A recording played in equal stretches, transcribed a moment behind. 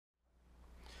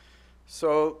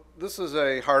So this is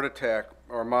a heart attack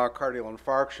or myocardial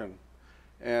infarction,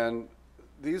 and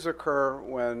these occur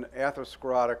when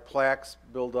atherosclerotic plaques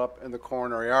build up in the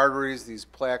coronary arteries. These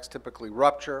plaques typically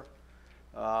rupture,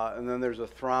 and then there's a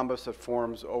thrombus that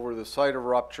forms over the site of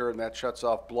rupture, and that shuts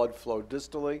off blood flow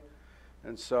distally.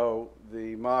 And so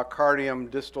the myocardium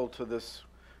distal to this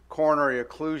coronary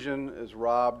occlusion is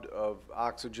robbed of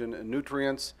oxygen and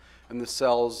nutrients, and the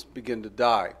cells begin to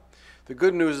die. The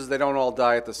good news is they don't all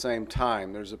die at the same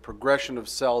time. There's a progression of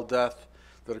cell death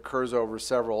that occurs over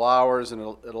several hours,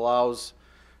 and it allows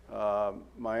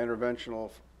my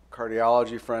interventional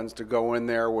cardiology friends to go in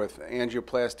there with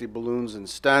angioplasty balloons and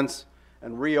stents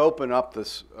and reopen up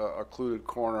this occluded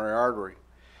coronary artery.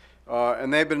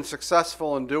 And they've been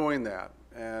successful in doing that,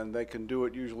 and they can do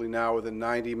it usually now within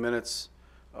 90 minutes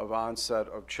of onset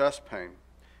of chest pain.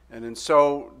 And in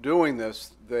so doing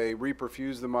this, they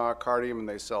reperfuse the myocardium and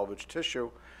they salvage tissue.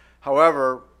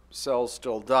 However, cells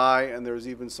still die, and there's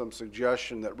even some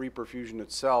suggestion that reperfusion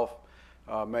itself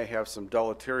may have some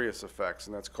deleterious effects,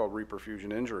 and that's called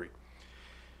reperfusion injury.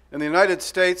 In the United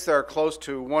States, there are close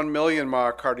to 1 million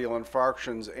myocardial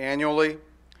infarctions annually,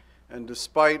 and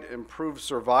despite improved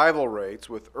survival rates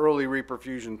with early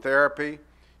reperfusion therapy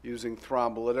using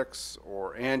thrombolytics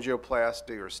or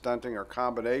angioplasty or stenting or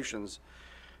combinations,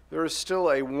 there is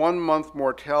still a 1-month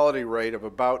mortality rate of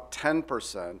about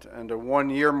 10% and a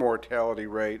 1-year mortality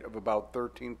rate of about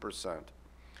 13%.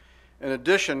 In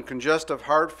addition, congestive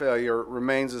heart failure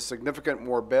remains a significant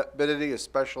morbidity,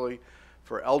 especially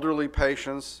for elderly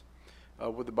patients,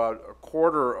 with about a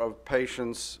quarter of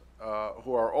patients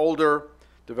who are older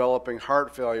developing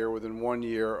heart failure within 1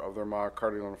 year of their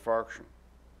myocardial infarction.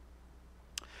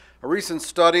 A recent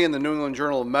study in the New England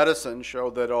Journal of Medicine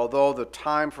showed that although the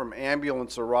time from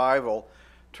ambulance arrival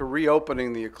to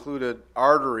reopening the occluded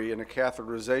artery in a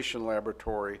catheterization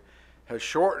laboratory has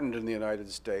shortened in the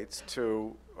United States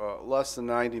to less than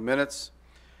 90 minutes,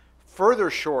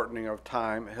 further shortening of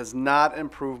time has not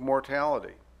improved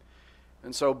mortality.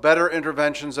 And so better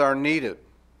interventions are needed.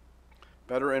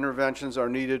 Better interventions are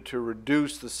needed to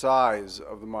reduce the size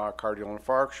of the myocardial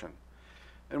infarction.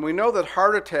 And we know that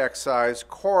heart attack size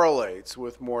correlates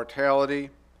with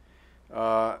mortality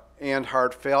and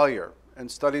heart failure.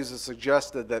 And studies have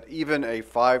suggested that even a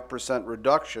 5%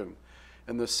 reduction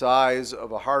in the size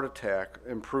of a heart attack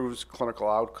improves clinical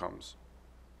outcomes.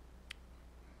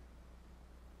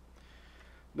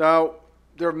 Now,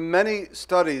 there are many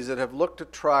studies that have looked to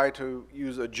try to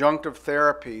use adjunctive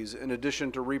therapies in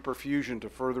addition to reperfusion to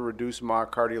further reduce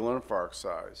myocardial infarct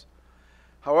size.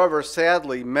 However,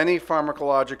 sadly, many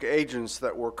pharmacologic agents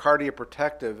that were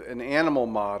cardioprotective in animal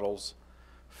models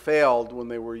failed when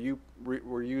they were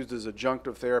used as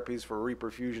adjunctive therapies for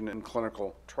reperfusion in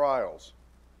clinical trials.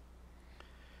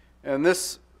 And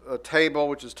this table,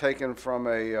 which is taken from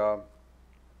a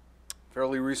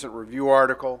fairly recent review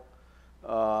article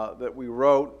that we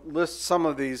wrote, lists some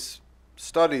of these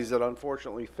studies that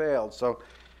unfortunately failed. So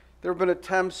there have been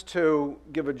attempts to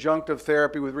give adjunctive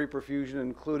therapy with reperfusion,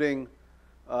 including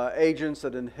agents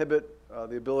that inhibit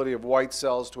the ability of white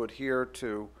cells to adhere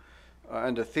to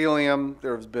endothelium.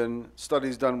 There have been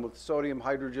studies done with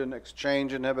sodium-hydrogen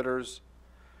exchange inhibitors,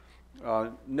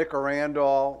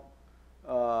 nicorandil,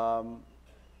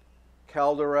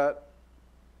 calderate,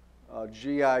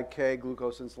 GIK,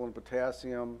 glucose, insulin,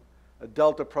 potassium, a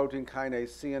delta protein kinase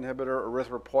C inhibitor,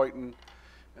 erythropoietin.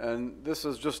 And this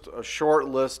is just a short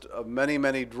list of many,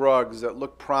 many drugs that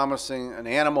look promising in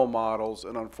animal models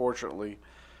and unfortunately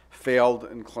failed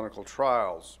in clinical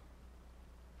trials.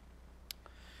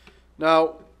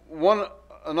 Now,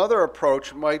 another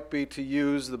approach might be to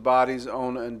use the body's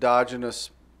own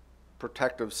endogenous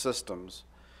protective systems.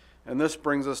 And this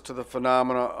brings us to the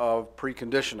phenomena of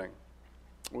preconditioning,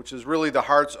 which is really the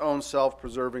heart's own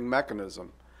self-preserving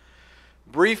mechanism.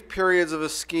 Brief periods of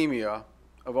ischemia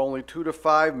of only 2 to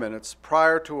 5 minutes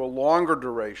prior to a longer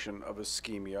duration of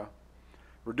ischemia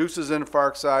reduces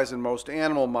infarct size in most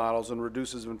animal models and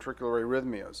reduces ventricular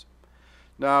arrhythmias.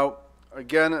 Now,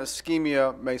 again,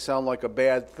 ischemia may sound like a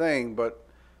bad thing, but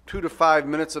 2 to 5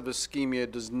 minutes of ischemia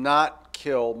does not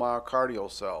kill myocardial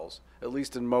cells, at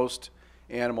least in most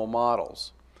animal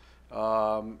models.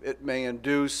 It may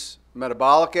induce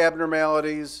metabolic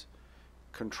abnormalities,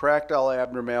 contractile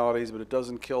abnormalities, but it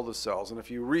doesn't kill the cells. And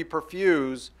if you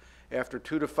reperfuse after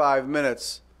 2 to 5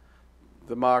 minutes,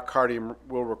 the myocardium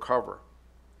will recover.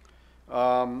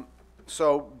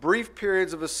 So brief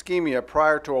periods of ischemia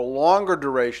prior to a longer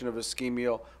duration of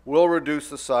ischemia will reduce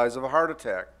the size of a heart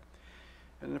attack.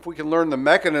 And if we can learn the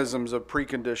mechanisms of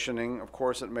preconditioning, of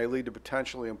course, it may lead to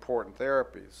potentially important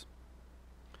therapies.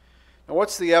 And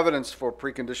what's the evidence for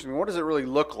preconditioning? What does it really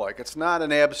look like? It's not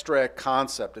an abstract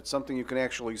concept. It's something you can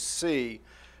actually see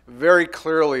very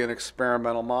clearly in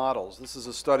experimental models. This is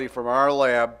a study from our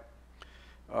lab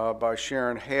by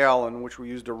Sharon Hale, in which we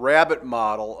used a rabbit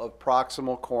model of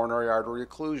proximal coronary artery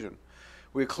occlusion.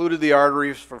 We occluded the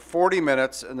arteries for 40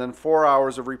 minutes, and then 4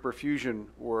 hours of reperfusion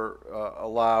were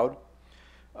allowed.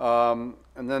 And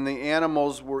then the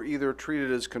animals were either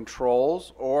treated as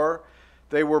controls, or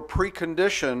they were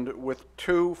preconditioned with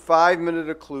 2 5-minute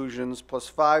occlusions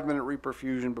plus 5-minute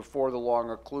reperfusion before the long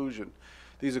occlusion.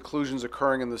 These occlusions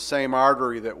occurring in the same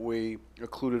artery that we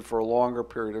occluded for a longer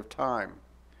period of time.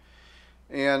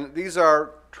 And these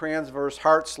are transverse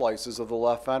heart slices of the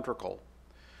left ventricle.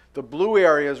 The blue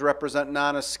areas represent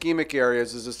non-ischemic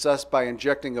areas as assessed by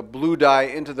injecting a blue dye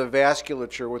into the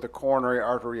vasculature with a coronary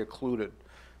artery occluded.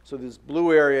 So this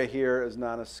blue area here is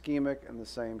non-ischemic, and the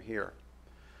same here.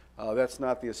 That's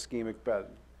not the ischemic bed.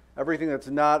 Everything that's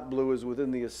not blue is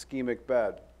within the ischemic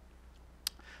bed.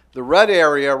 The red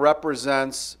area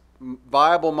represents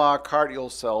viable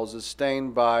myocardial cells as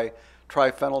stained by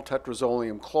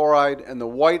triphenyltetrazolium chloride, and the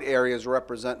white areas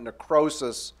represent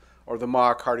necrosis or the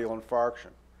myocardial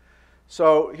infarction.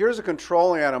 So here's a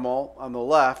control animal on the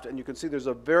left, and you can see there's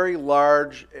a very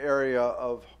large area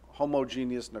of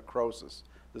homogeneous necrosis,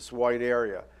 this white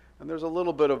area. And there's a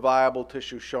little bit of viable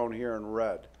tissue shown here in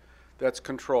red. That's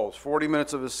controls. 40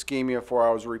 minutes of ischemia, 4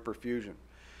 hours of reperfusion.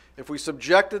 If we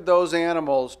subjected those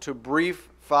animals to brief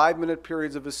 5-minute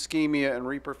periods of ischemia and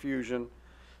reperfusion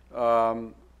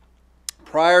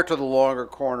prior to the longer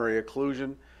coronary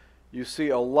occlusion, you see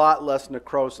a lot less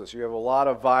necrosis. You have a lot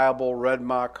of viable red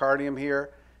myocardium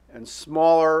here and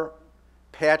smaller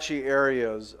patchy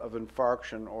areas of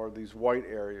infarction, or these white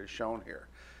areas shown here.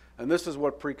 And this is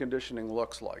what preconditioning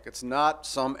looks like. It's not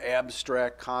some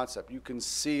abstract concept. You can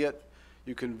see it,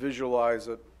 you can visualize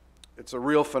it. It's a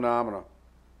real phenomenon.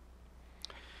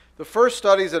 The first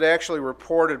studies that actually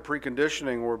reported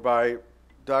preconditioning were by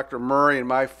Dr. Murray and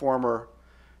my former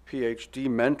PhD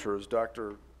mentors,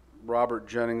 Dr. Robert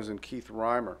Jennings and Keith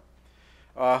Reimer,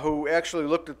 who actually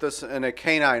looked at this in a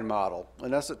canine model, an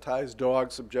anesthetized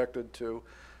dog subjected to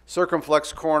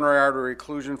circumflex coronary artery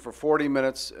occlusion for 40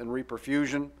 minutes and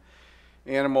reperfusion.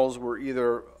 Animals were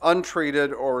either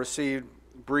untreated or received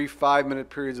brief 5-minute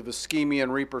periods of ischemia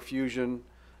and reperfusion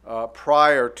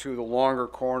prior to the longer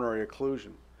coronary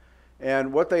occlusion.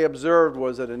 And what they observed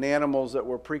was that in animals that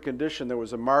were preconditioned, there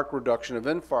was a marked reduction of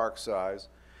infarct size.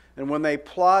 And when they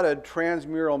plotted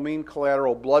transmural mean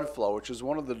collateral blood flow, which is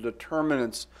one of the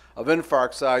determinants of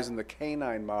infarct size in the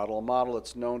canine model, a model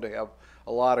that's known to have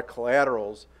a lot of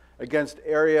collaterals, against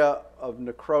area of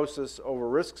necrosis over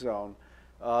risk zone,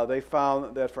 they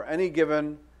found that for any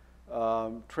given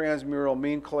transmural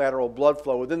mean collateral blood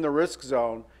flow within the risk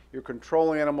zone, your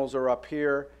control animals are up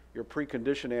here, your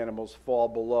preconditioned animals fall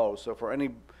below. So for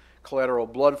any collateral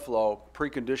blood flow,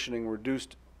 preconditioning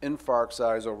reduced infarct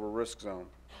size over risk zone.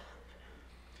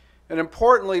 And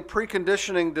importantly,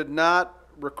 preconditioning did not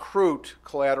recruit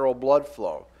collateral blood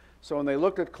flow. So when they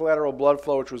looked at collateral blood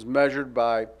flow, which was measured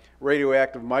by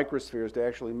radioactive microspheres to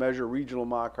actually measure regional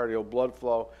myocardial blood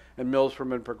flow and mils per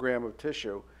minute per gram of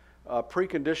tissue,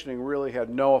 preconditioning really had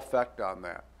no effect on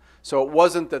that. So it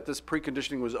wasn't that this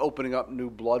preconditioning was opening up new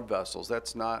blood vessels.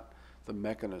 That's not the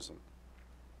mechanism.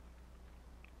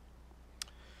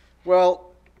 Well,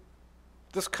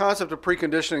 this concept of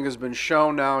preconditioning has been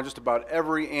shown now in just about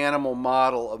every animal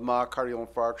model of myocardial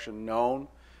infarction known,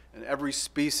 in every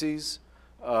species,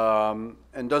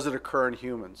 and does it occur in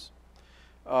humans?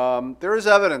 There is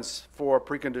evidence for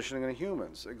preconditioning in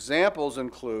humans. Examples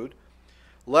include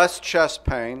less chest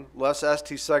pain, less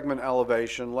ST segment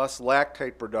elevation, less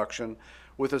lactate production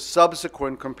with a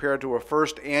subsequent compared to a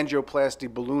first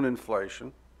angioplasty balloon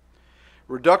inflation,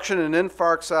 reduction in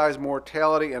infarct size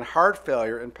mortality and heart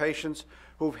failure in patients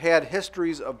who've had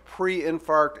histories of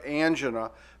pre-infarct angina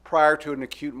prior to an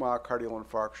acute myocardial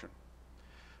infarction.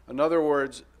 In other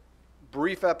words,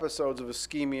 brief episodes of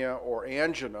ischemia or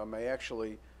angina may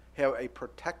actually have a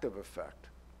protective effect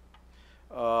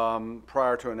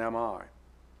prior to an MI.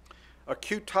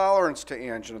 Acute tolerance to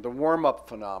angina, the warm-up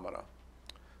phenomena.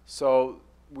 So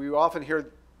we often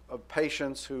hear of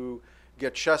patients who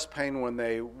get chest pain when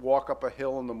they walk up a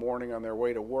hill in the morning on their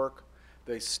way to work.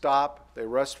 They stop, they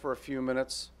rest for a few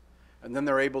minutes, and then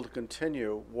they're able to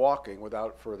continue walking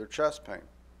without further chest pain.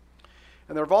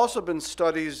 And there have also been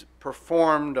studies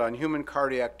performed on human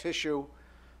cardiac tissue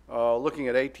looking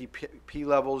at ATP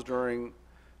levels during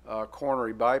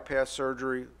coronary bypass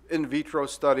surgery, in vitro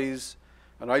studies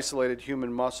on isolated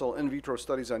human muscle, in vitro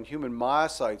studies on human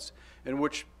myocytes in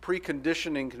which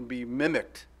preconditioning can be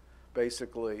mimicked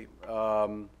basically,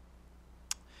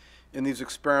 in these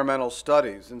experimental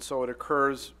studies. And so it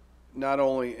occurs not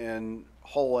only in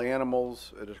whole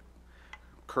animals, it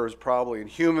occurs probably in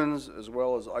humans, as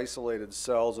well as isolated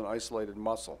cells and isolated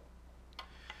muscle.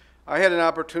 I had an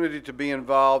opportunity to be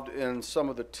involved in some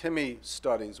of the TIMI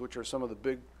studies, which are some of the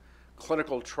big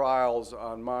clinical trials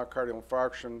on myocardial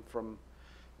infarction from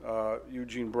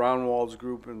Eugene Braunwald's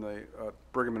group in the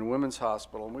Brigham and Women's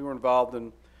Hospital. And we were involved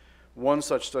in one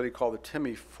such study called the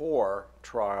TIMI-4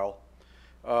 trial.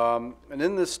 And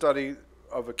in this study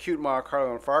of acute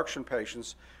myocardial infarction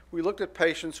patients, we looked at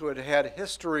patients who had had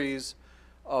histories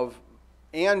of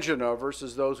angina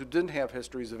versus those who didn't have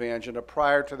histories of angina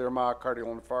prior to their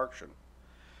myocardial infarction.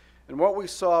 And what we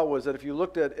saw was that if you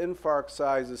looked at infarct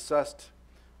size assessed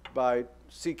by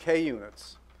CK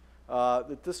units,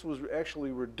 that this was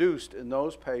actually reduced in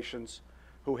those patients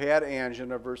who had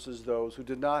angina versus those who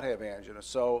did not have angina.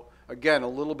 So again, a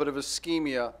little bit of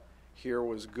ischemia here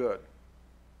was good.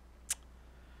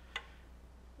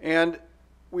 And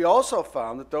we also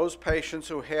found that those patients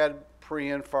who had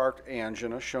pre-infarct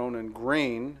angina, shown in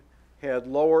green, had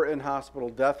lower in-hospital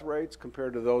death rates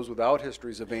compared to those without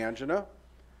histories of angina,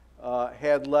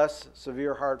 had less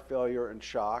severe heart failure and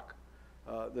shock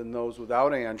than those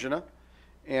without angina,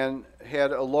 and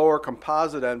had a lower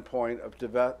composite endpoint of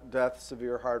death,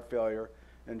 severe heart failure,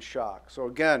 and shock. So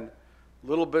again,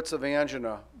 little bits of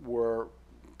angina were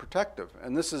protective.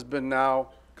 And this has been now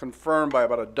confirmed by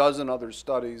about a dozen other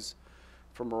studies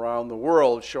from around the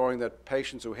world showing that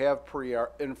patients who have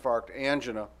pre-infarct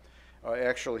angina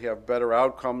actually have better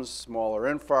outcomes, smaller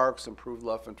infarcts, improved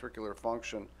left ventricular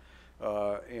function,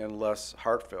 and less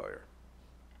heart failure.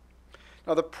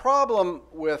 Now the problem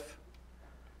with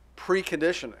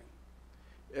preconditioning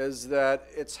is that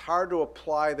it's hard to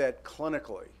apply that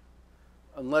clinically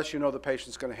unless you know the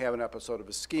patient's going to have an episode of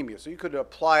ischemia. So you could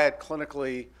apply it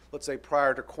clinically, let's say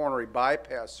prior to coronary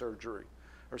bypass surgery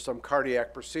or some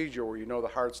cardiac procedure where you know the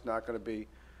heart's not going to be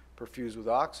perfused with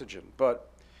oxygen. But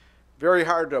very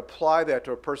hard to apply that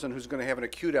to a person who's going to have an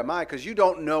acute MI because you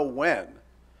don't know when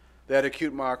that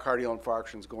acute myocardial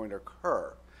infarction is going to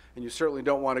occur. And you certainly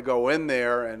don't want to go in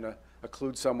there and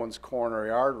occlude someone's coronary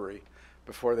artery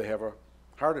before they have a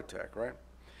heart attack, right?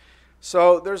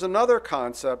 So there's another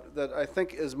concept that I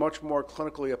think is much more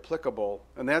clinically applicable,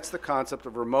 and that's the concept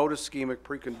of remote ischemic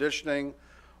preconditioning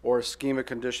or ischemic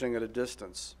conditioning at a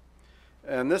distance.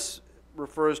 And this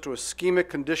refers to ischemic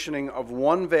conditioning of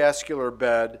one vascular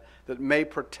bed that may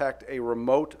protect a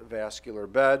remote vascular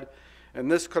bed,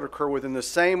 and this could occur within the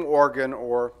same organ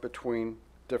or between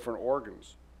different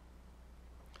organs.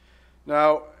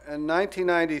 Now, in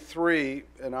 1993,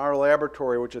 in our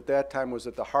laboratory, which at that time was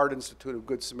at the Heart Institute of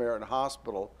Good Samaritan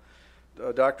Hospital,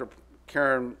 Dr.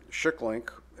 Karen Schicklink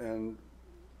and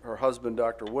her husband,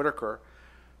 Dr. Whitaker,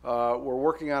 were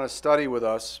working on a study with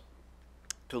us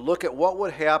to look at what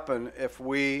would happen if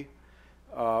we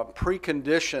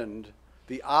preconditioned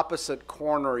the opposite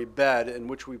coronary bed in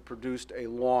which we produced a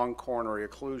long coronary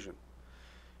occlusion.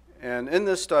 And in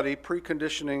this study,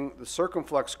 preconditioning the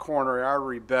circumflex coronary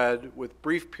artery bed with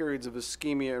brief periods of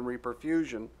ischemia and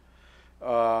reperfusion,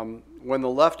 when the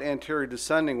left anterior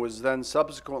descending was then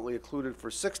subsequently occluded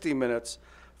for 60 minutes,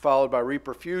 followed by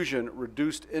reperfusion,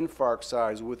 reduced infarct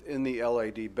size within the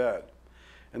LAD bed.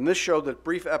 And this showed that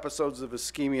brief episodes of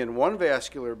ischemia in one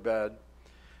vascular bed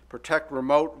protect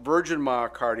remote virgin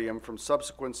myocardium from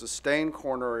subsequent sustained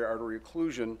coronary artery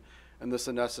occlusion in this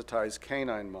anesthetized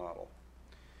canine model.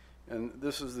 And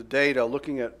this is the data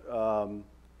looking at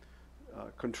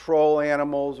control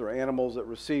animals or animals that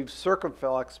received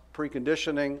circumflex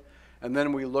preconditioning, and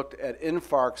then we looked at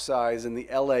infarct size in the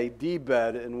LAD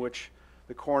bed in which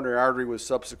the coronary artery was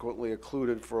subsequently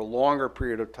occluded for a longer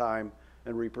period of time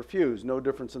and reperfused. No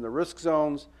difference in the risk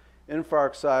zones.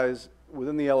 Infarct size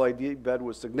within the LAD bed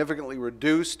was significantly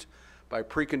reduced by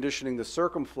preconditioning the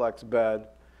circumflex bed,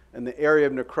 and the area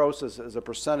of necrosis as a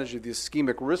percentage of the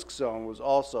ischemic risk zone was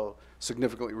also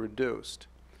significantly reduced.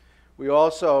 We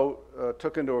also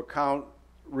took into account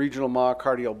regional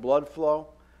myocardial blood flow.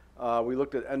 We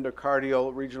looked at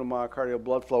endocardial, regional myocardial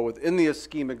blood flow within the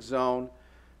ischemic zone,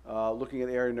 looking at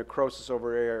area of necrosis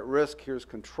over area at risk. Here's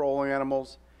control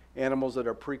animals. Animals that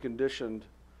are preconditioned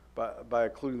by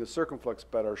occluding the circumflex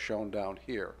bed are shown down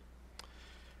here.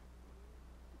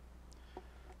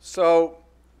 So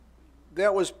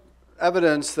that was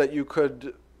evidence that you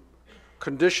could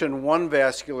condition one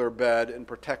vascular bed and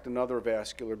protect another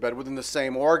vascular bed within the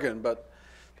same organ, but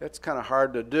that's kind of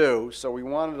hard to do. So we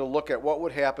wanted to look at what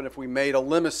would happen if we made a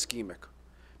limb ischemic,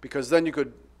 because then you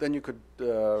could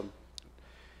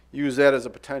use that as a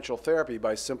potential therapy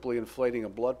by simply inflating a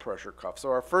blood pressure cuff. So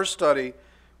our first study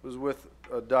was with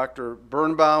Dr.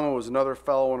 Birnbaum, who was another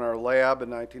fellow in our lab in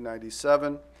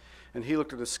 1997, and he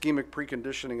looked at ischemic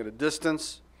preconditioning at a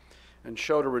distance and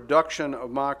showed a reduction of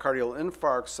myocardial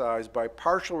infarct size by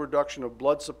partial reduction of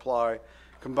blood supply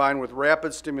combined with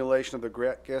rapid stimulation of the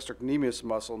gastrocnemius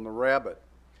muscle in the rabbit.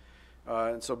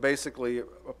 And so basically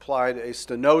applied a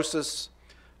stenosis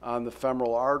on the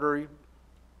femoral artery,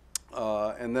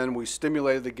 and then we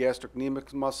stimulated the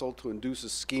gastrocnemius muscle to induce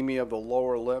ischemia of the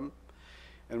lower limb.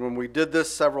 And when we did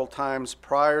this several times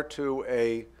prior to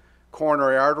a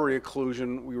coronary artery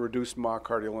occlusion, we reduced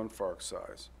myocardial infarct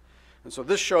size. And so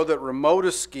this showed that remote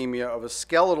ischemia of a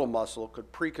skeletal muscle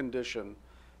could precondition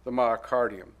the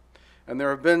myocardium. And there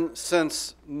have been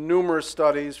since numerous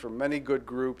studies from many good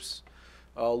groups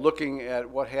looking at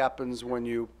what happens when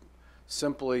you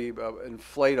simply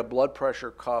inflate a blood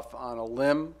pressure cuff on a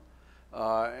limb,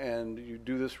 and you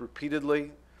do this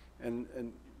repeatedly,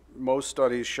 and most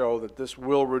studies show that this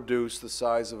will reduce the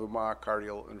size of a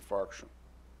myocardial infarction.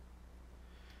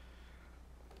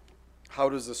 How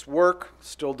does this work?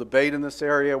 Still debate in this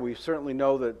area. We certainly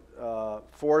know that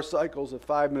 4 cycles of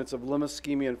 5 minutes of limb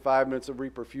ischemia and 5 minutes of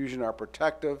reperfusion are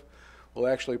protective. Will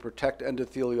actually protect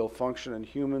endothelial function in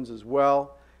humans as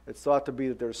well. It's thought to be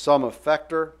that there's some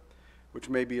effector, which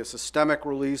may be a systemic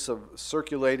release of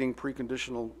circulating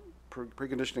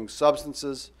preconditioning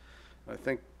substances. I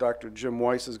think Dr. Jim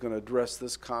Weiss is going to address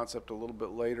this concept a little bit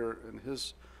later in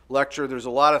his lecture. There's a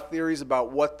lot of theories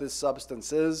about what this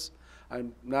substance is.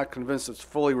 I'm not convinced it's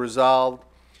fully resolved.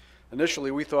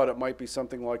 Initially, we thought it might be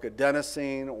something like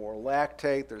adenosine or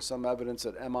lactate. There's some evidence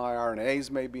that miRNAs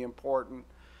may be important.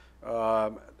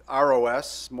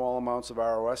 ROS, small amounts of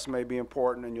ROS may be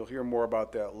important, and you'll hear more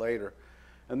about that later.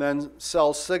 And then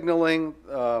cell signaling,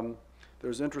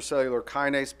 there's intracellular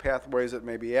kinase pathways that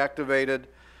may be activated.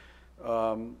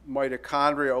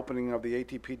 Mitochondria, opening of the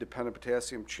ATP-dependent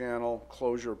potassium channel,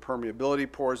 closure of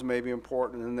permeability pores may be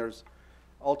important, and then there's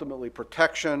ultimately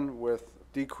protection with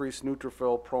decreased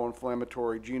neutrophil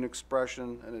pro-inflammatory gene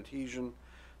expression and adhesion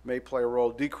may play a role.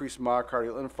 Decreased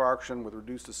myocardial infarction with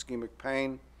reduced ischemic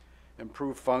pain,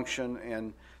 improved function,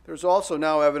 and there's also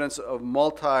now evidence of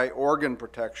multi-organ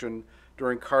protection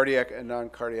during cardiac and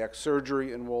non-cardiac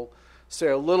surgery, and we'll say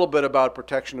a little bit about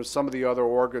protection of some of the other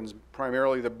organs,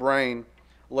 primarily the brain,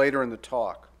 later in the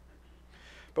talk.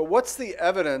 But what's the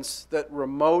evidence that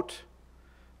remote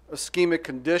ischemic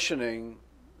conditioning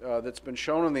that's been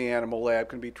shown in the animal lab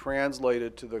can be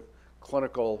translated to the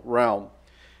clinical realm?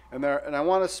 And I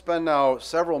want to spend now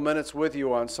several minutes with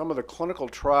you on some of the clinical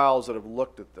trials that have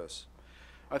looked at this.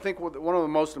 I think one of the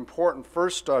most important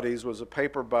first studies was a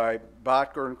paper by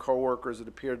Botker and coworkers that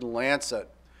appeared in Lancet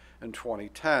in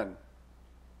 2010.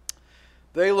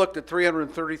 They looked at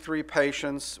 333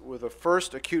 patients with a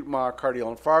first acute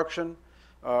myocardial infarction,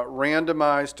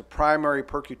 randomized to primary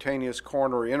percutaneous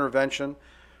coronary intervention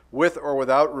with or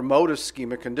without remote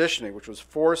ischemic conditioning, which was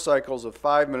 4 cycles of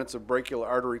 5 minutes of brachial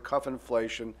artery cuff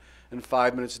inflation and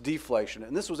 5 minutes deflation.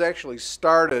 And this was actually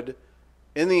started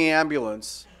in the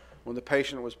ambulance when the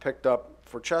patient was picked up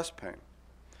for chest pain.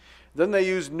 Then they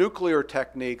used nuclear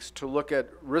techniques to look at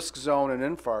risk zone and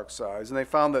infarct size, and they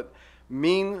found that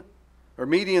median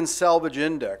salvage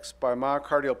index by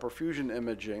myocardial perfusion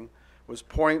imaging was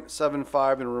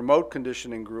 0.75 in a remote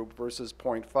conditioning group versus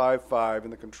 0.55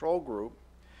 in the control group.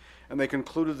 And they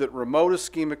concluded that remote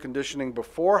ischemic conditioning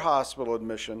before hospital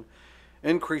admission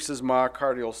increases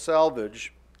myocardial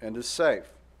salvage and is safe.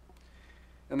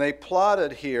 And they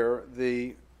plotted here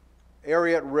the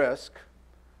area at risk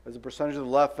as a percentage of the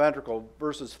left ventricle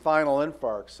versus final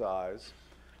infarct size.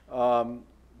 The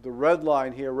red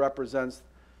line here represents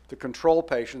the control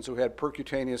patients who had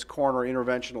percutaneous coronary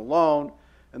intervention alone,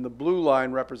 and the blue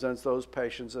line represents those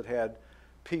patients that had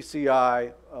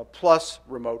PCI plus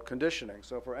remote conditioning.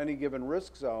 So for any given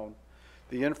risk zone,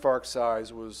 the infarct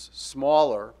size was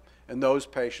smaller in those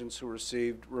patients who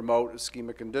received remote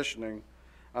ischemic conditioning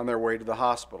on their way to the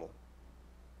hospital.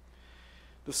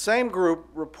 The same group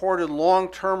reported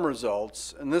long-term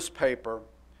results in this paper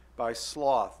by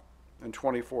Sloth in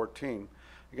 2014.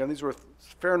 Again, these were a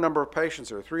fair number of patients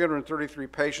here, 333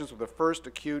 patients with a first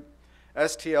acute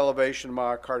ST elevation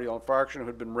myocardial infarction who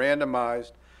had been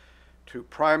randomized to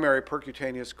primary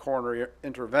percutaneous coronary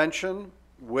intervention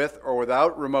with or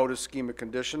without remote ischemic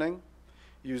conditioning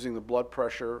using the blood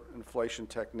pressure inflation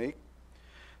technique.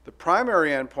 The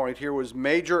primary endpoint here was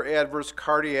major adverse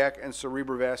cardiac and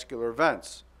cerebrovascular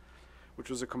events, which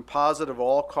was a composite of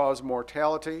all-cause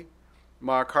mortality,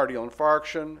 myocardial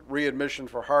infarction, readmission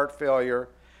for heart failure,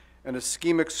 and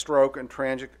ischemic stroke and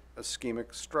transient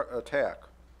ischemic attack.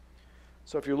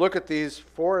 So if you look at these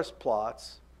forest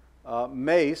plots,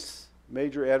 MACE,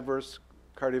 major adverse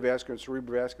cardiovascular and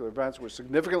cerebrovascular events, were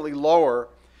significantly lower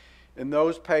in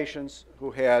those patients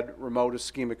who had remote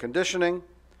ischemic conditioning.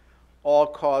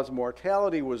 All-cause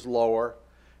mortality was lower,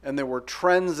 and there were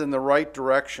trends in the right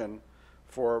direction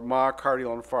for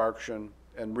myocardial infarction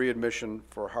and readmission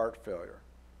for heart failure.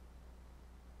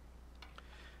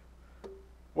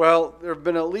 Well, there have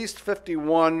been at least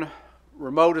 51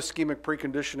 remote ischemic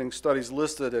preconditioning studies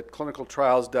listed at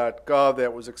clinicaltrials.gov.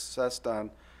 That was accessed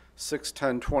on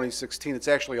 6/10/2016. It's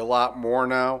actually a lot more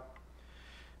now.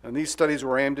 And these studies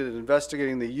were aimed at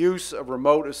investigating the use of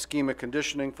remote ischemic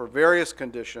conditioning for various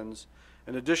conditions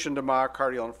in addition to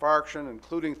myocardial infarction,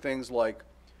 including things like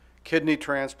kidney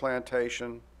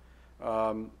transplantation,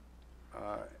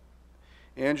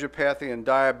 angiopathy and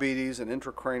diabetes, and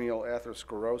intracranial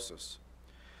atherosclerosis.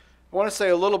 I want to say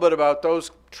a little bit about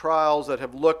those trials that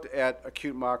have looked at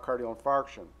acute myocardial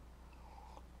infarction,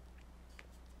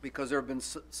 because there have been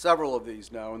several of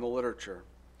these now in the literature.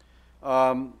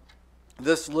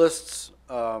 This lists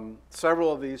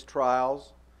several of these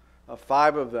trials,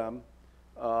 5 of them,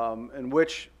 in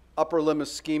which upper limb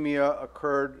ischemia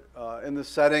occurred in the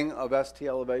setting of ST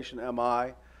elevation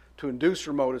MI to induce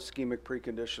remote ischemic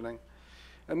preconditioning.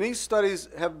 And these studies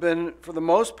have been, for the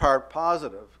most part,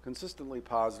 positive, consistently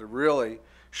positive, really,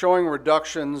 showing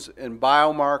reductions in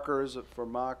biomarkers for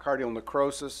myocardial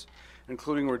necrosis,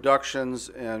 including reductions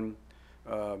in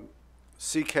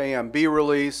CKMB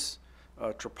release,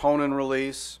 troponin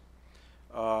release.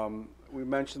 We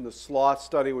mentioned the Sloth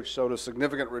study, which showed a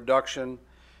significant reduction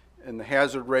in the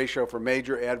hazard ratio for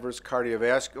major adverse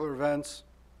cardiovascular events.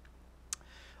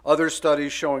 Other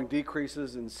studies showing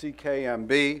decreases in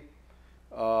CKMB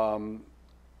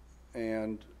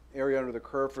and area under the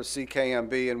curve for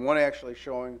CKMB, and one actually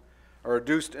showing a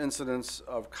reduced incidence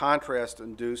of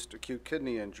contrast-induced acute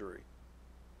kidney injury.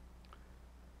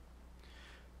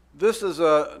 This is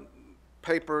a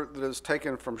paper that is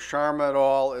taken from Sharma et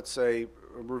al. It's a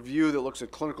review that looks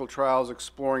at clinical trials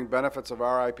exploring benefits of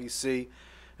RIPC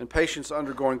in patients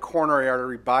undergoing coronary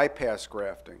artery bypass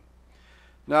grafting.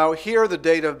 Now, here the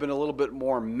data have been a little bit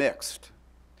more mixed.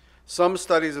 Some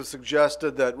studies have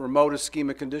suggested that remote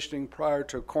ischemic conditioning prior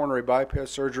to coronary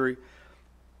bypass surgery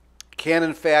can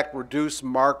in fact reduce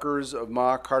markers of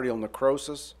myocardial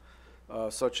necrosis,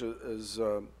 such as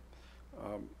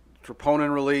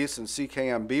troponin release and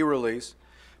CKMB release.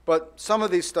 But some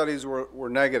of these studies were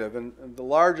negative, and the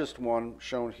largest one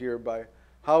shown here by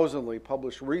Housenley,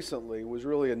 published recently, was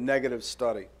really a negative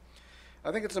study.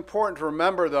 I think it's important to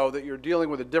remember, though, that you're dealing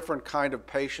with a different kind of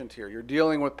patient here. You're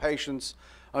dealing with patients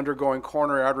undergoing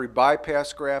coronary artery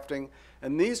bypass grafting,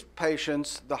 and these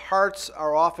patients, the hearts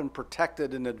are often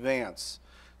protected in advance.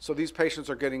 So these patients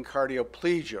are getting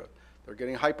cardioplegia, they're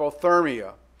getting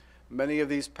hypothermia. Many of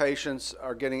these patients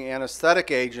are getting anesthetic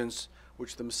agents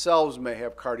which themselves may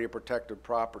have cardioprotective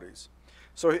properties.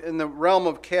 So in the realm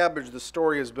of CABG, the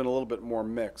story has been a little bit more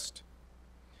mixed.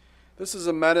 This is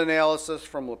a meta-analysis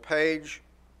from LePage.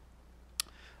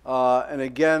 And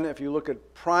again, if you look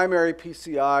at primary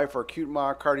PCI for acute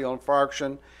myocardial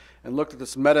infarction and looked at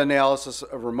this meta-analysis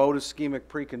of remote ischemic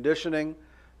preconditioning,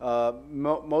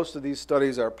 most of these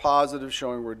studies are positive,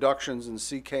 showing reductions in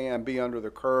CKMB under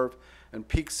the curve and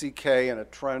peak CK and a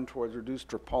trend towards reduced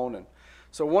troponin.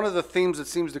 So one of the themes that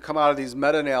seems to come out of these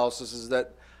meta-analysis is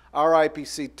that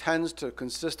RIPC tends to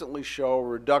consistently show a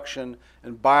reduction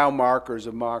in biomarkers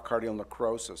of myocardial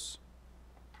necrosis.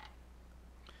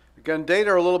 Again, data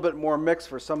are a little bit more mixed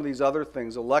for some of these other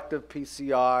things, elective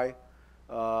PCI,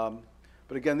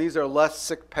 but again, these are less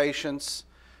sick patients,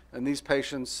 and these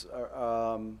patients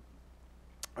are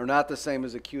not the same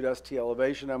as acute ST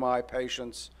elevation MI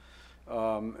patients,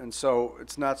 and so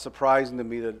it's not surprising to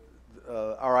me that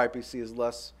RIPC is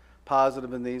less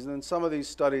positive in these. And then some of these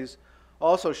studies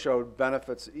also showed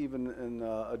benefits even in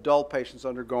adult patients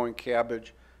undergoing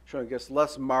CABG, showing, I guess,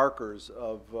 less markers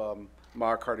of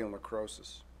myocardial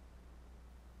necrosis.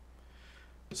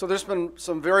 So there's been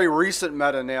some very recent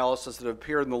meta-analysis that have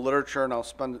appeared in the literature, and I'll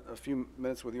spend a few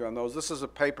minutes with you on those. This is a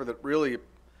paper that really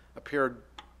appeared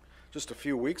just a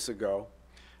few weeks ago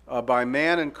by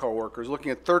Mann and coworkers,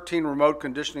 looking at 13 remote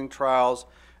conditioning trials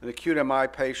in acute MI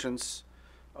patients,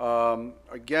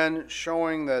 again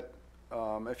showing that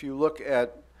if you look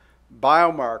at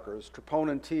biomarkers,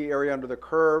 troponin T area under the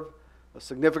curve, a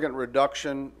significant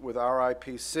reduction with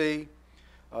RIPC,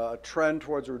 a trend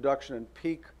towards a reduction in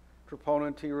peak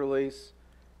troponin T release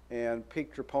and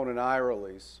peak troponin I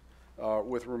release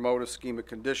with remote ischemic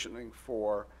conditioning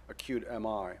for acute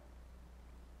MI.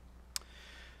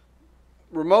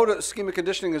 remote ischemic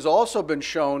conditioning has also been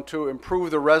shown to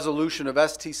improve the resolution of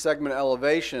ST segment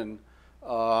elevation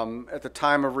at the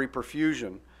time of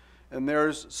reperfusion. And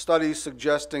there's studies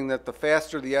suggesting that the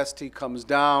faster the ST comes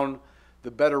down,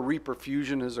 the better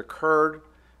reperfusion has occurred,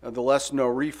 and the less no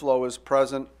reflow is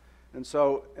present. And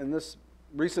so in this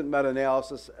recent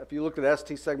meta-analysis, if you look at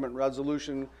ST segment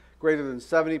resolution greater than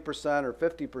 70% or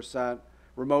 50%,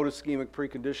 remote ischemic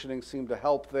preconditioning seemed to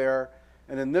help there.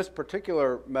 And in this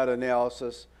particular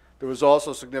meta-analysis, there was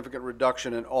also significant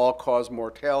reduction in all-cause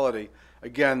mortality.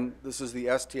 Again, this is the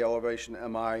ST elevation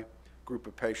MI group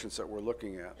of patients that we're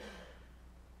looking at.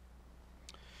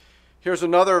 Here's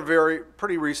another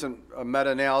pretty recent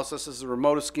meta-analysis. This is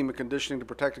remote ischemic conditioning to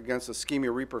protect against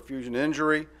ischemia reperfusion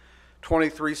injury.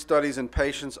 23 studies in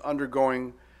patients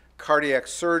undergoing cardiac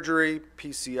surgery,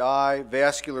 PCI,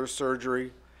 vascular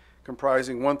surgery,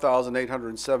 comprising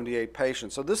 1,878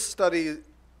 patients. So this study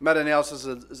meta-analysis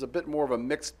is a bit more of a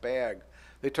mixed bag.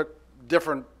 They took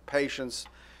different patients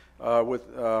with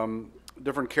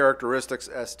different characteristics,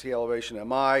 ST elevation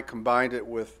MI, combined it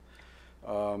with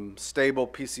stable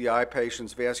PCI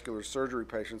patients, vascular surgery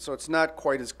patients. So it's not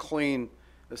quite as clean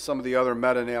as some of the other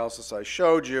meta-analysis I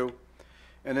showed you.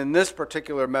 And in this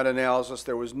particular meta-analysis,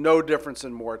 there was no difference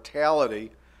in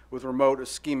mortality with remote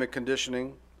ischemic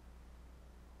conditioning.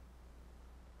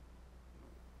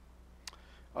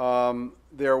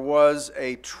 There was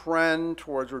a trend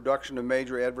towards reduction of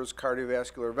major adverse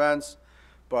cardiovascular events,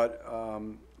 but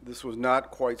this was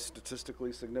not quite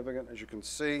statistically significant, as you can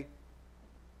see.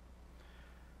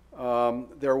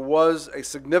 There was a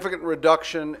significant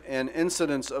reduction in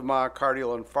incidence of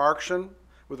myocardial infarction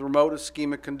with remote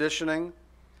ischemic conditioning.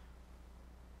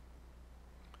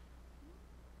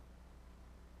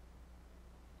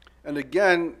 And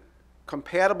again,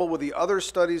 compatible with the other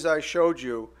studies I showed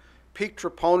you, peak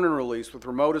troponin release with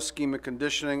remote ischemic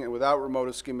conditioning and without remote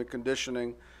ischemic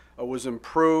conditioning was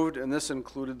improved, and this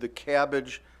included the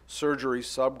cabbage surgery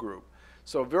subgroup.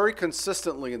 So very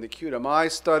consistently in the acute MI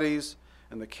studies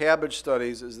and the cabbage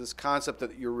studies is this concept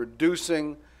that you're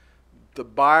reducing the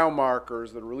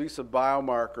biomarkers, the release of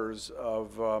biomarkers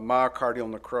of myocardial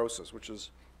necrosis, which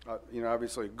is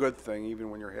obviously a good thing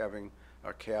even when you're having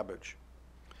a cabbage.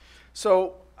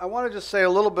 So I want to just say a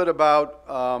little bit about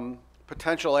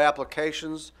potential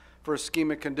applications for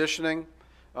ischemic conditioning.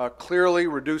 Clearly,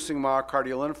 reducing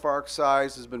myocardial infarct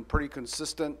size has been pretty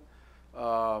consistent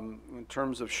in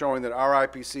terms of showing that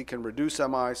RIPC can reduce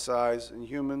MI size in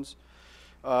humans.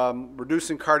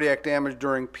 Reducing cardiac damage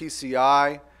during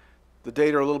PCI, the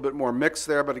data are a little bit more mixed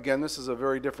there, but again, this is a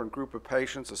very different group of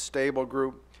patients, a stable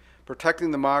group.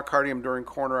 Protecting the myocardium during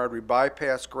coronary artery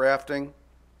bypass grafting.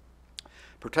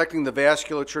 Protecting the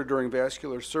vasculature during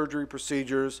vascular surgery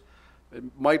procedures. It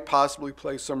might possibly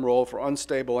play some role for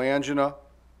unstable angina.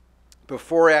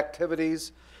 Before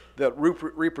activities that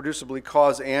reproducibly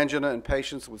cause angina in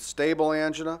patients with stable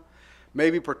angina.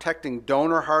 Maybe protecting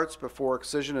donor hearts before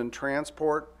excision and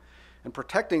transport. And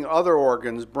protecting other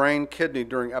organs, brain, kidney,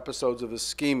 during episodes of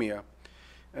ischemia.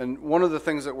 And one of the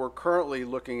things that we're currently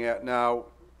looking at now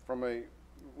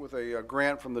with a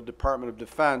grant from the Department of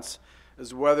Defense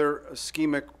is whether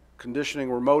ischemic conditioning,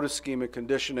 remote ischemic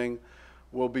conditioning,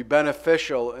 will be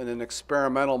beneficial in an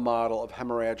experimental model of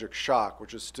hemorrhagic shock,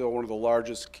 which is still one of the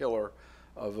largest killer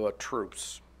of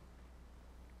troops.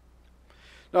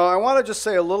 Now, I want to just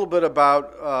say a little bit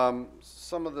about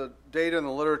some of the data in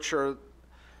the literature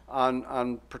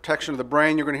on protection of the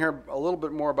brain. You're going to hear a little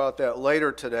bit more about that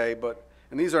later today,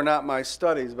 and these are not my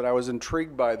studies, but I was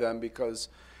intrigued by them because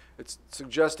it's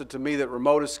suggested to me that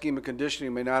remote ischemic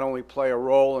conditioning may not only play a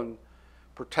role in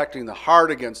protecting the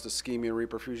heart against ischemia and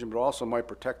reperfusion, but also might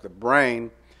protect the brain.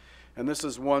 And this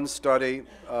is one study,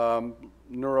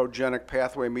 neurogenic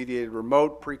pathway-mediated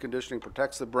remote preconditioning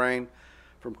protects the brain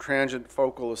from transient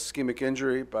focal ischemic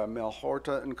injury by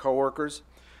Malhorta and coworkers.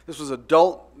 This was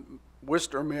adult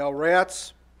Wistar male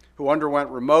rats who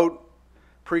underwent remote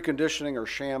preconditioning or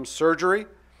sham surgery.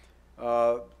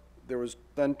 There was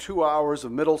then 2 hours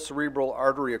of middle cerebral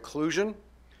artery occlusion.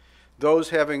 Those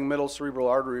having middle cerebral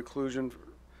artery occlusion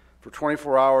for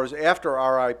 24 hours after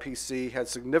RIPC had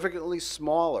significantly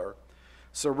smaller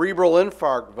cerebral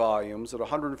infarct volumes at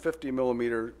 150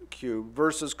 millimeter cube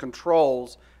versus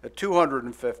controls at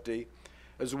 250,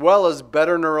 as well as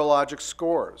better neurologic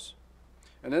scores.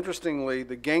 And interestingly,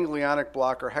 the ganglionic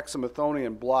blocker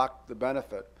hexamethonium blocked the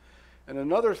benefit. And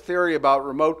another theory about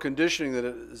remote conditioning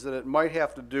is that it might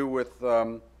have to do with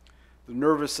the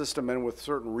nervous system and with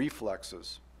certain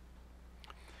reflexes.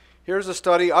 Here's a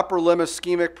study, upper limb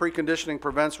ischemic preconditioning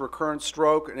prevents recurrent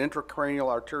stroke and intracranial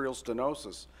arterial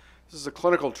stenosis. This is a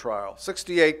clinical trial.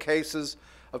 68 cases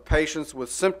of patients with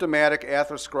symptomatic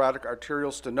atherosclerotic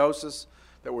arterial stenosis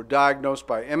that were diagnosed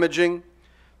by imaging.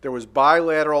 There was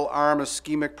bilateral arm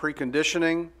ischemic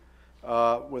preconditioning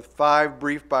with 5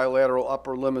 brief bilateral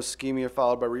upper limb ischemia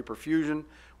followed by reperfusion,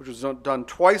 which was done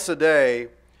twice a day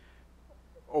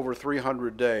over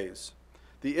 300 days.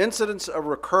 The incidence of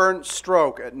recurrent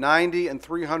stroke at 90 and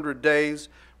 300 days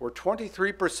were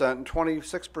 23% and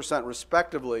 26%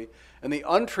 respectively in the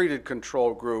untreated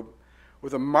control group,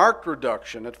 with a marked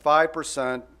reduction at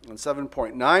 5% and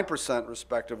 7.9%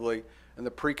 respectively in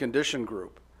the preconditioned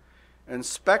group. And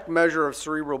SPECT measure of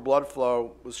cerebral blood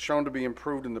flow was shown to be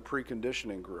improved in the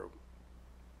preconditioning group.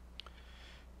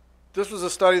 This was a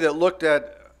study that looked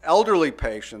at elderly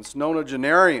patients,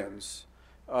 nonagenarians,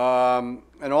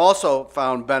 and also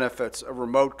found benefits of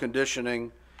remote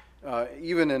conditioning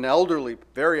even in elderly,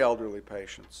 very elderly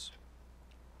patients.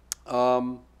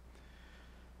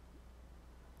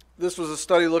 This was a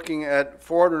study looking at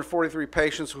 443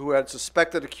 patients who had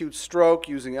suspected acute stroke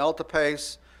using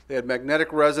alteplase. They had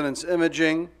magnetic resonance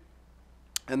imaging,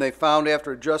 and they found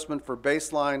after adjustment for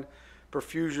baseline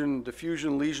perfusion,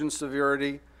 diffusion lesion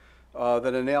severity,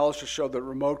 that analysis showed that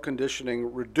remote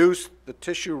conditioning reduced the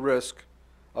tissue risk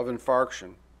of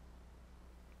infarction.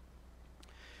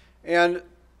 And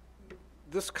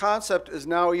this concept is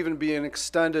now even being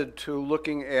extended to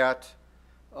looking at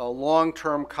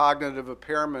long-term cognitive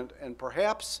impairment and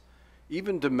perhaps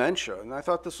even dementia. And I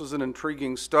thought this was an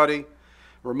intriguing study.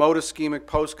 Remote ischemic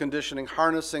post-conditioning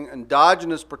harnessing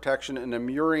endogenous protection in a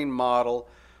murine model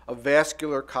of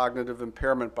vascular cognitive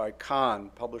impairment by Kahn,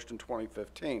 published in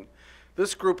 2015.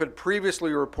 This group had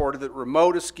previously reported that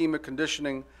remote ischemic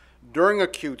conditioning during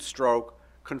acute stroke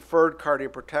conferred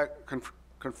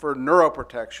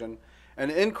neuroprotection and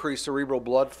increased cerebral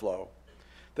blood flow.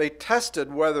 They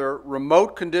tested whether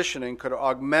remote conditioning could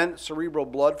augment cerebral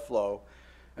blood flow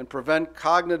and prevent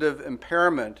cognitive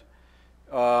impairment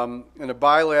in a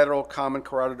bilateral common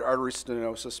carotid artery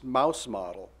stenosis mouse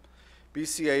model.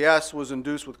 BCAS was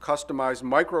induced with customized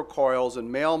microcoils in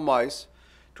male mice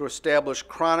to establish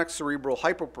chronic cerebral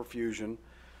hypoperfusion,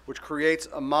 which creates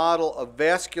a model of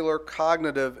vascular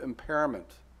cognitive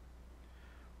impairment.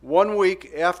 1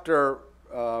 week after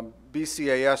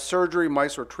BCAS surgery,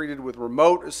 mice were treated with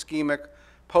remote ischemic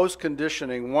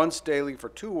post-conditioning once daily for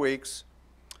 2 weeks,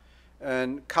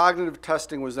 and cognitive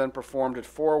testing was then performed at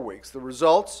 4 weeks. The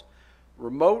results: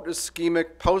 remote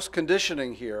ischemic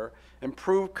post-conditioning here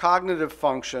improved cognitive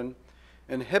function,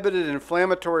 inhibited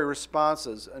inflammatory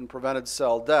responses and prevented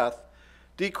cell death,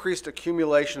 decreased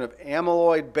accumulation of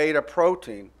amyloid beta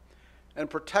protein, and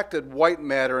protected white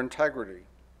matter integrity.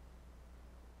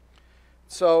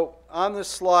 So on this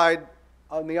slide,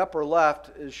 on the upper left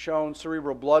is shown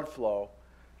cerebral blood flow.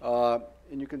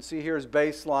 And you can see here's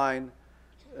baseline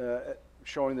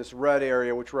showing this red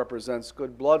area, which represents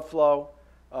good blood flow.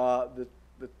 The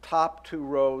top 2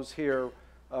 rows here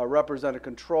represent a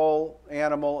control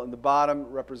animal, and the bottom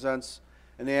represents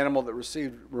an animal that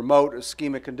received remote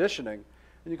ischemic conditioning.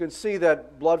 And you can see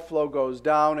that blood flow goes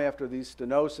down after these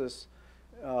stenosis,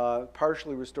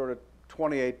 partially restored at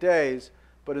 28 days.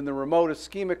 But in the remote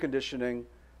ischemic conditioning,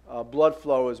 blood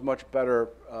flow is much better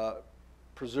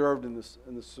preserved in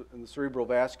the cerebral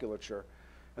vasculature.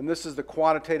 And this is the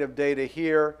quantitative data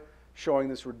here showing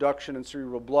this reduction in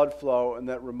cerebral blood flow, and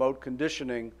that remote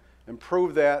conditioning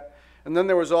improved that. And then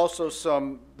there was also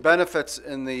some benefits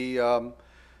in the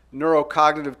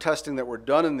neurocognitive testing that were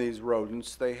done in these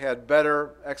rodents. They had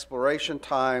better exploration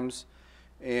times,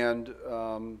 and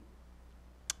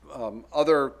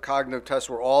other cognitive tests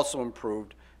were also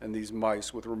improved in these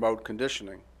mice with remote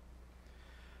conditioning.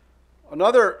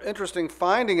 Another interesting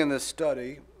finding in this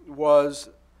study was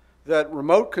that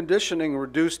remote conditioning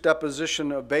reduced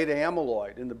deposition of beta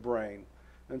amyloid in the brain.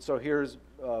 And so here's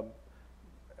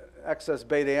excess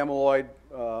beta amyloid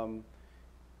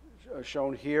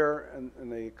shown here in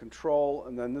the control,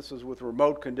 and then this is with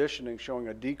remote conditioning showing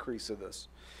a decrease of this.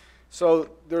 So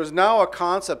there's now a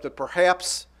concept that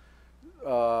perhaps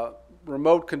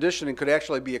remote conditioning could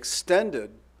actually be extended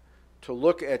to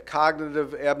look at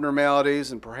cognitive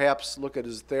abnormalities and perhaps look at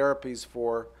as therapies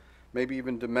for maybe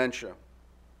even dementia.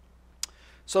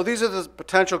 So these are the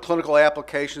potential clinical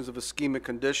applications of ischemic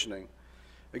conditioning.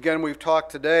 Again, we've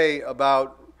talked today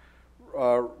about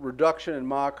reduction in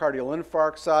myocardial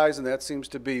infarct size, and that seems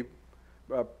to be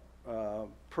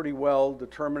pretty well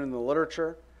determined in the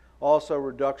literature. Also,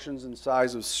 reductions in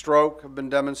size of stroke have been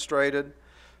demonstrated.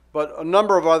 But a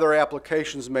number of other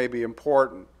applications may be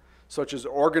important, such as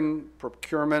organ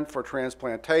procurement for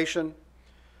transplantation,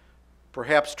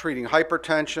 perhaps treating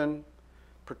hypertension,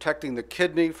 protecting the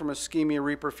kidney from ischemia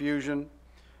reperfusion,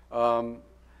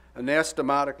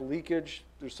 anastomotic leakage.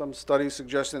 There's some studies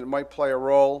suggesting it might play a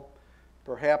role,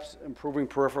 perhaps improving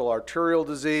peripheral arterial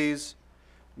disease,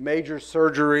 major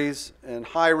surgeries in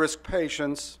high-risk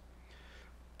patients,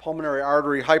 pulmonary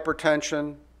artery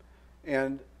hypertension,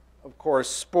 and, of course,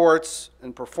 sports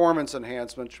and performance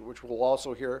enhancement, which we'll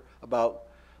also hear about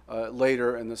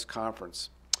later in this conference.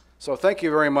 So thank you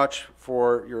very much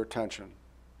for your attention.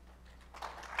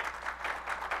 Plenty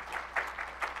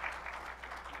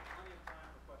of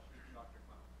time for questions, Dr.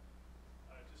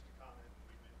 Kloner. Just a comment,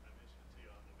 I mentioned it to you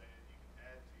on the band, you can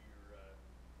add to your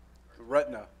The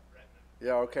retina.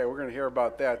 Yeah, okay, we're going to hear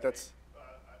about that. That's, it's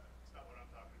not what I'm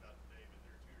talking about today, but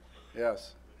there are two or three.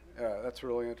 yes, yeah, that's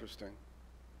really interesting.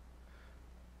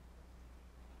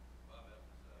 Bob, that was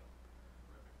a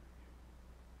terrific review.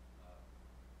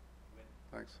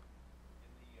 Thanks.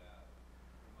 In the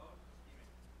remote ischemic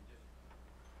condition,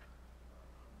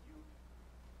 you,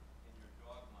 in your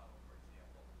dog model, for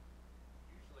example,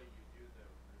 usually you do the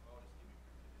remote ischemic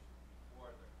condition before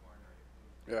the coronary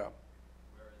occlusion. Yeah.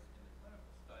 Whereas in the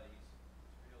clinical studies,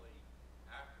 it's really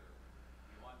after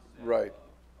the onset Right. of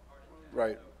a heart attack.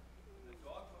 Right. So in the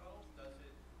dog models, does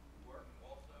it work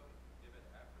also to give it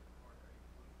after the coronary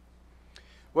occlusion?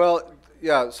 Well,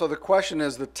 yeah, so the question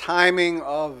is the timing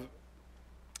of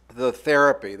the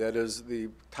therapy, that is the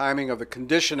timing of the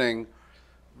conditioning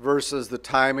versus the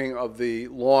timing of the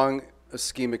long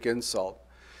ischemic insult.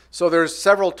 So there's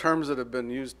several terms that have been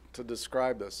used to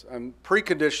describe this.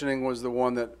 Preconditioning was the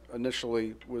one that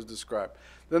initially was described.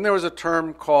 Then there was a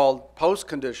term called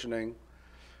post-conditioning,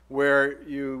 where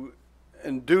you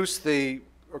induce the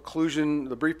occlusion,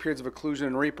 the brief periods of occlusion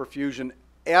and reperfusion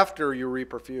after you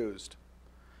reperfused.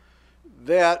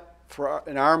 That,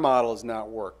 in our model, has not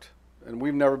worked, and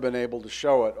we've never been able to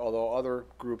show it, although other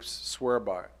groups swear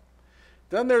by it.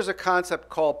 Then there's a concept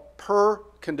called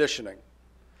per-conditioning,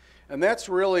 and that's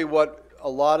really what a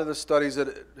lot of the studies that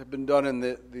have been done in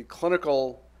the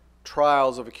clinical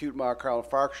trials of acute myocardial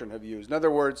infarction have used. In other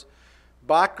words,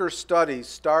 Botker's study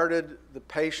started the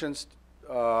patient's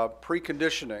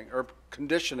preconditioning or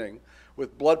conditioning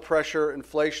with blood pressure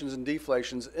inflations and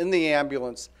deflations in the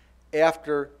ambulance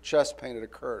after chest pain had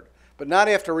occurred, but not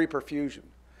after reperfusion.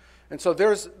 And so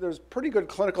there's pretty good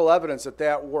clinical evidence that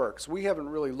that works. We haven't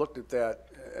really looked at that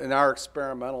in our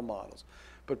experimental models,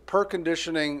 but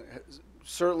perconditioning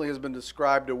certainly has been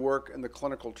described to work in the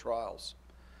clinical trials.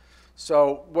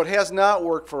 So what has not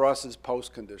worked for us is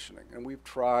post-conditioning, and we've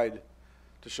tried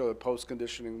to show that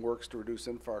post-conditioning works to reduce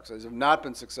infarct size. Have not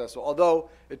been successful, although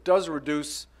it does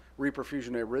reduce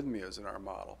reperfusion arrhythmias in our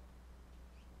model.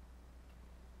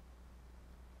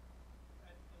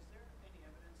 Is there any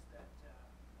evidence that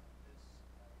this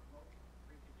remote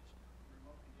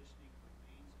conditioning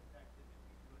remains effective if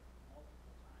you do it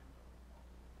multiple times over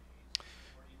multiple days?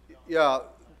 Or do you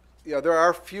develop Yeah, there are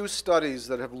a few studies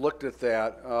that have looked at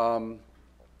that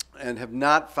and have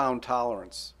not found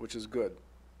tolerance, which is good.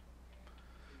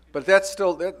 But that's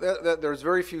still, there's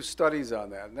very few studies on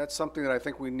that, and that's something that I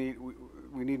think we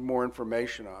need more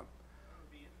information on. That would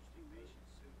be interesting patients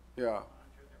who Yeah.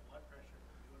 monitor their blood pressure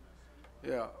doing a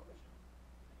single Yeah. occlusion.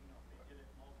 If they did it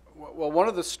multiple Well, one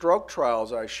of the stroke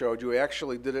trials I showed you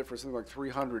actually did it for something like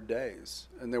 300 days,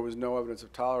 and there was no evidence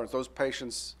of tolerance. Those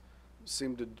patients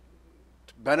seemed to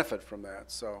benefit from that,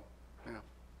 so, yeah.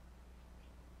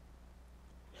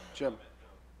 Jim?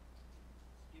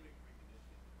 Ischemic preconditioning,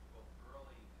 both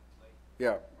early and late.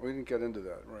 Yeah, we didn't get into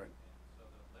that, right. So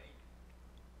the late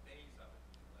phase of it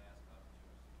can last up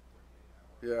to 48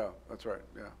 hours. Yeah, that's right,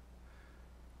 yeah.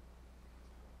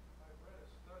 I read a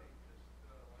study just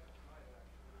last night,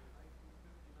 actually, a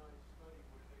 1959 study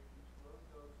where they used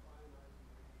low-dose ionizing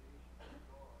radiation in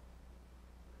dogs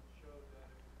and showed that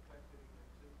it protected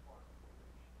against infarct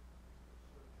formation with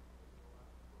surgical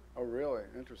laboratory. Oh, really?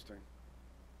 Interesting.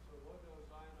 So low-dose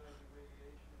ionizing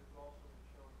radiation has also been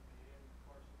shown to be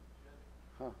anti-carcinogenic,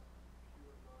 Huh.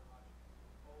 cure non-Hodgkin's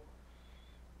lymphoma.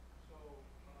 So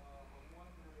I'm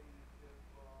wondering if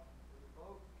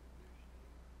remote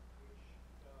conditioning, which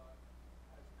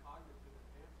has cognitive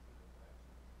enhancement effects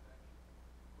and protection,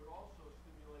 would also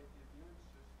stimulate the immune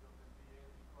system and be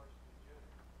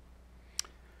anti-carcinogenic.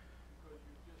 Because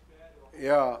you've just added a whole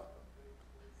Yeah. list of things.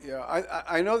 Yeah,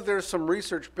 I know that there's some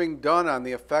research being done on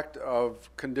the effect of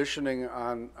conditioning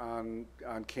on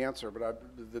cancer, but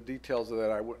the details of that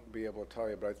I wouldn't be able to tell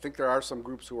you. But I think there are some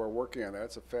groups who are working on that.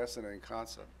 It's a fascinating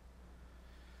concept.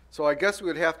 So I guess we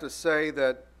would have to say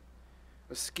that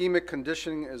ischemic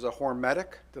conditioning is a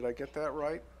hormetic. Did I get that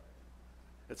right?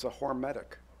 It's a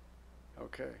hormetic.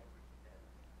 Okay.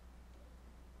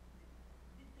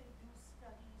 Did they do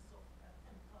studies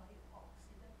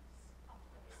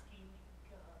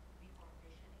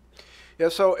Yeah,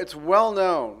 so it's well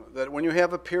known that when you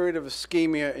have a period of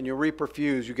ischemia and you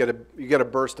reperfuse, you get a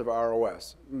burst of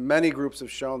ROS. Many groups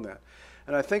have shown that.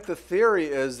 And I think the theory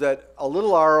is that a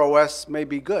little ROS may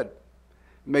be good,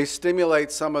 may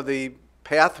stimulate some of the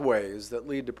pathways that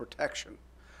lead to protection,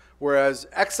 whereas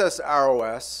excess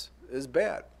ROS is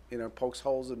bad, pokes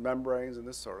holes in membranes and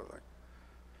this sort of thing.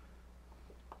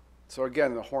 So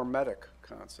again, the hormetic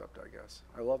concept, I guess.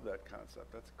 I love that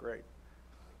concept. That's great.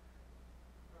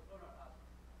 Kloner,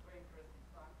 very interesting.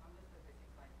 So I'm just a basic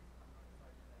scientist. I'm not a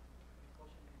surgeon. This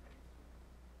question is very stupid.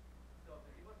 So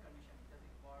the remote conditioning, does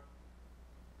it work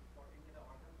for any of the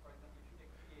organs? For example, if you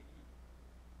take PAD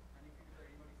and if you do the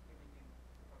remote ischemic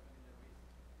in organ in the wrist,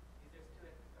 is there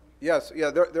still a communication? Yes,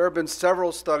 yeah, there have been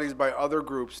several studies by other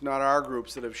groups, not our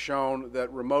groups, that have shown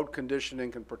that remote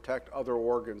conditioning can protect other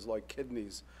organs like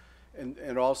kidneys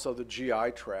and also the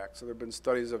GI tract. So there have been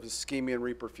studies of ischemia and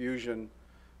reperfusion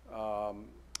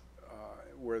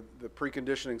where the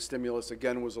preconditioning stimulus,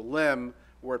 again, was a limb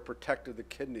where it protected the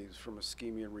kidneys from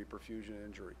ischemia and reperfusion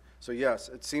injury. So yes,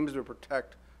 it seems to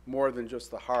protect more than just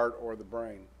the heart or the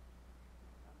brain.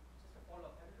 Just a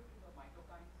follow-up. Have you looked into the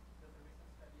mitochondria? There's a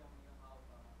recent study on how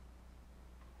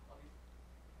all these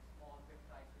small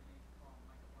peptides released from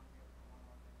mitochondria from one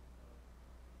organ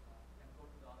can go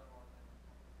to the other organ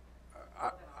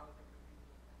and compensate.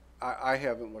 I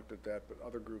haven't looked at that, but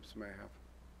other groups may have.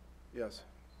 Yes.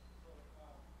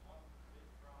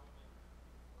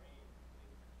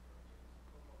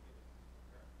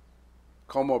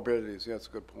 Comorbidities, yeah, that's a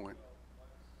good point.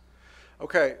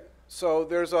 Okay, so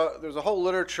there's a whole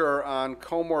literature on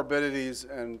comorbidities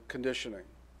and conditioning.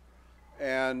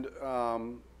 And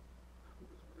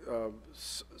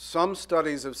some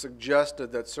studies have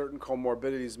suggested that certain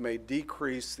comorbidities may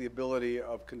decrease the ability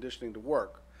of conditioning to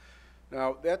work.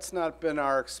 Now, that's not been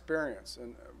our experience.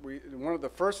 And one of the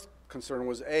first concern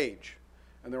was age.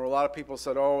 And there were a lot of people who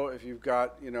said, oh, if you've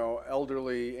got,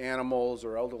 elderly animals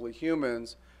or elderly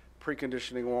humans,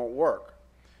 preconditioning won't work.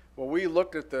 Well, we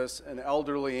looked at this in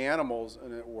elderly animals,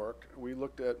 and it worked. We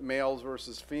looked at males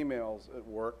versus females, it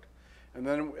worked. And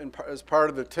then as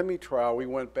part of the TIMI trial, we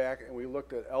went back and we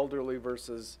looked at elderly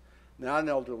versus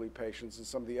non-elderly patients in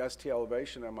some of the ST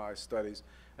elevation MI studies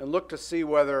and looked to see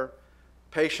whether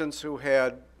patients who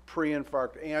had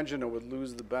pre-infarct angina would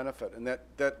lose the benefit, and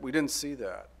that we didn't see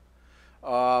that.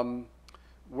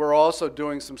 We're also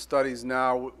doing some studies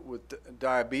now with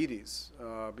diabetes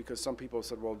because some people have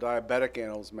said, well, diabetic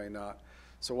animals may not.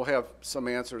 So we'll have some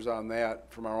answers on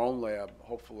that from our own lab,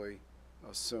 hopefully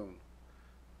soon.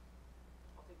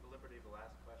 I'll take the liberty of the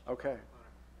last question. Okay.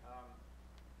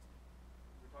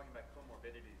 We're talking about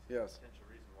comorbidities. Yes.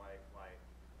 Potential reason why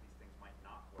these things might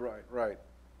not work. Right.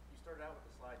 You started out with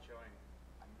a slide showing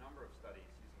a number of studies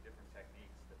using different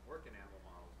techniques that work in animal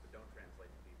models but don't translate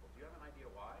to people. Do you have an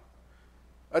idea why?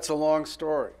 That's a long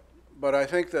story, but I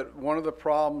think that one of the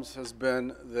problems has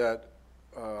been that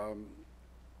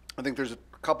I think there's a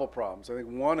couple problems. I think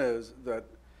one is that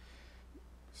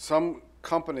some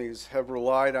companies have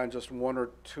relied on just one or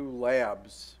two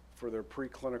labs for their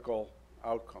preclinical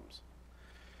outcomes.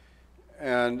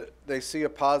 And they see a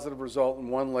positive result in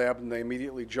one lab and they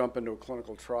immediately jump into a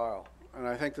clinical trial. And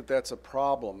I think that that's a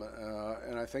problem.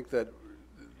 And I think that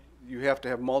you have to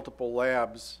have multiple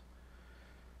labs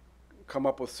come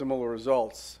up with similar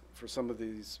results for some of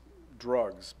these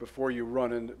drugs before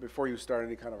you start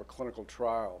any kind of a clinical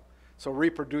trial. So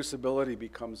reproducibility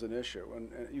becomes an issue.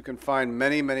 And you can find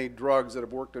many, many drugs that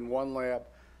have worked in one lab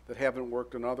that haven't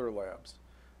worked in other labs.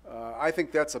 I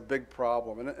think that's a big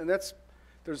problem. And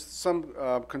there's some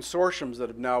consortiums that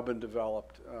have now been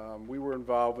developed. We were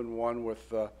involved in one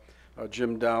with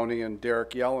Jim Downey and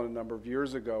Derek Yellen a number of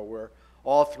years ago where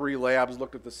all three labs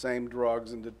looked at the same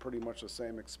drugs and did pretty much the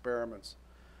same experiments.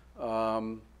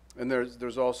 And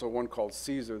there's also one called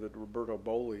Caesar that Roberto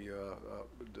Bolli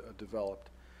developed.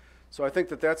 So I think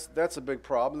that that's a big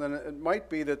problem. And it might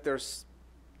be that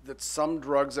that some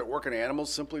drugs that work in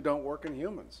animals simply don't work in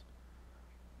humans.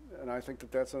 And I think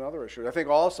that that's another issue. I think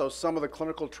also some of the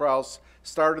clinical trials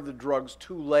started the drugs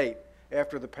too late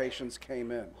after the patients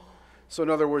came in. So in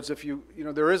other words, if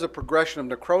there is a progression of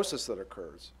necrosis that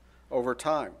occurs over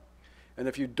time. And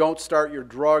if you don't start your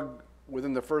drug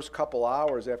within the first couple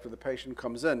hours after the patient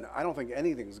comes in, I don't think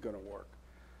anything's going to work.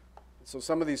 So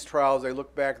some of these trials, they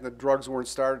look back and the drugs weren't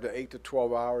started to 8 to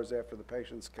 12 hours after the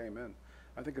patients came in.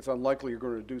 I think it's unlikely you're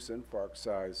going to reduce infarct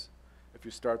size if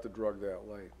you start the drug that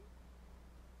late.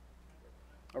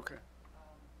 Okay.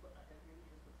 But I think we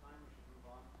use the time, we should move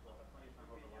on. We'll have plenty of time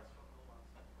over lunch.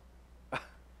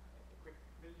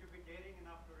 Will you be daring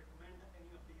enough to recommend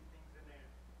any of these things in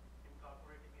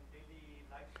incorporating in daily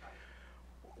lifestyle?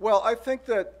 Well, I think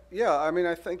that, yeah, I mean,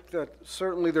 I think that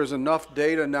certainly there's enough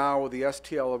data now with the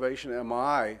ST elevation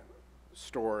MI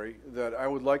story that I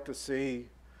would like to see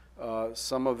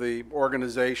some of the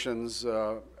organizations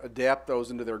adapt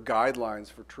those into their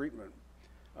guidelines for treatment.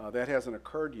 That hasn't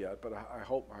occurred yet, but I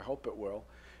hope it will.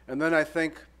 And then I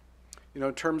think, you know,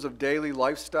 in terms of daily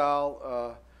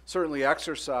lifestyle, certainly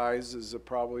exercise is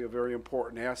probably a very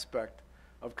important aspect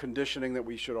of conditioning that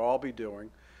we should all be doing.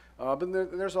 But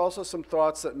there's also some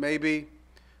thoughts that maybe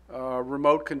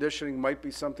remote conditioning might be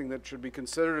something that should be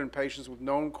considered in patients with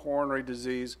known coronary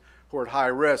disease who are at high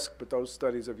risk, but those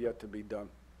studies have yet to be done.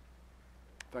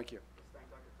 Thank you.